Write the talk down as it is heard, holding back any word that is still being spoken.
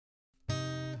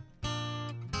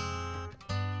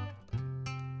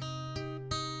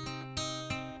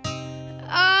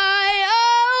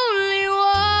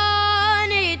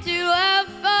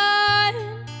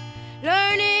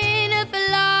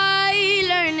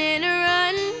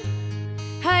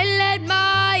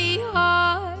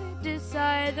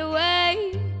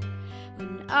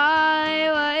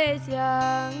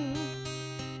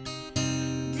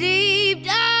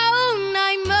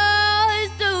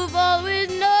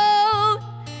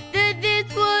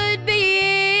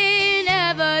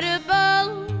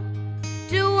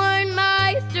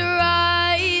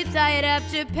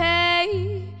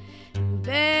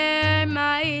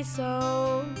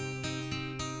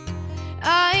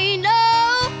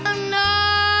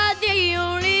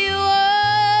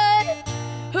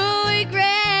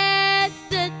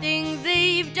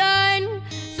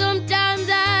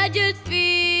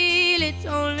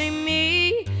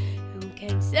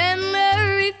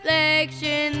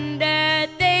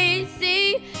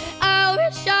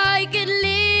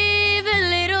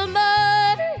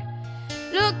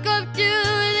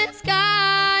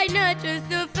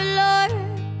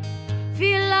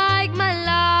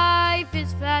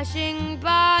flashing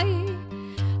by.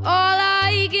 All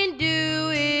I can do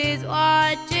is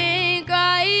watch and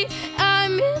cry. I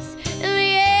miss the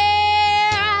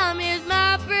air, I miss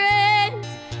my friends,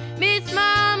 miss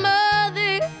my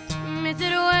mother, miss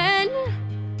it when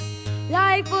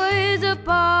life was a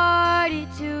party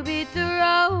to be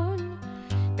thrown.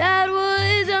 That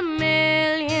was a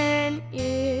million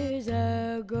years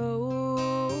ago.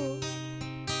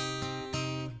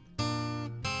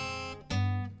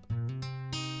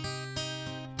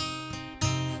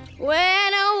 When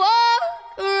I walk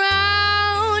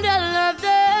around all of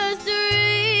the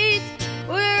streets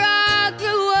where I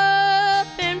grew up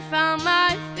and found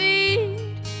my feet,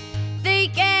 they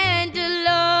can't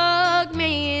look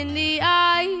me in the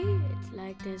eye. It's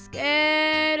like they're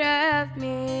scared of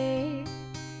me.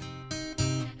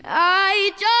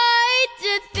 I try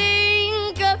to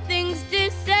think of things to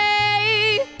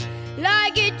say,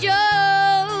 like a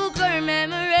joke or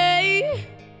memory.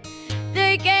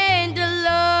 They can't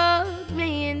look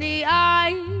me in the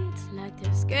eye. It's like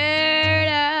they're scared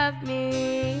of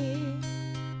me.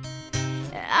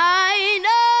 I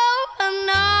know I'm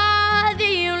not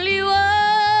the only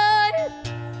one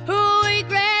who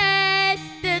regrets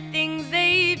the things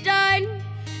they've done.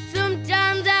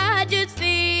 Sometimes I just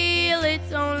feel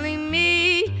it's only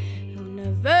me who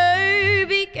never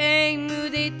became who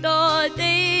they thought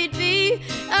they'd be.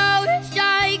 I wish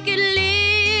I could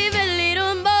live a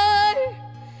little more,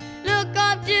 look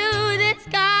up to the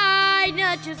sky,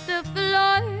 not just the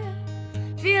floor.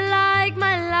 Feel like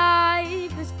my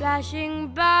life is flashing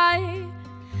by.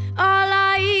 All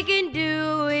I can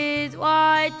do is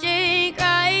watch it.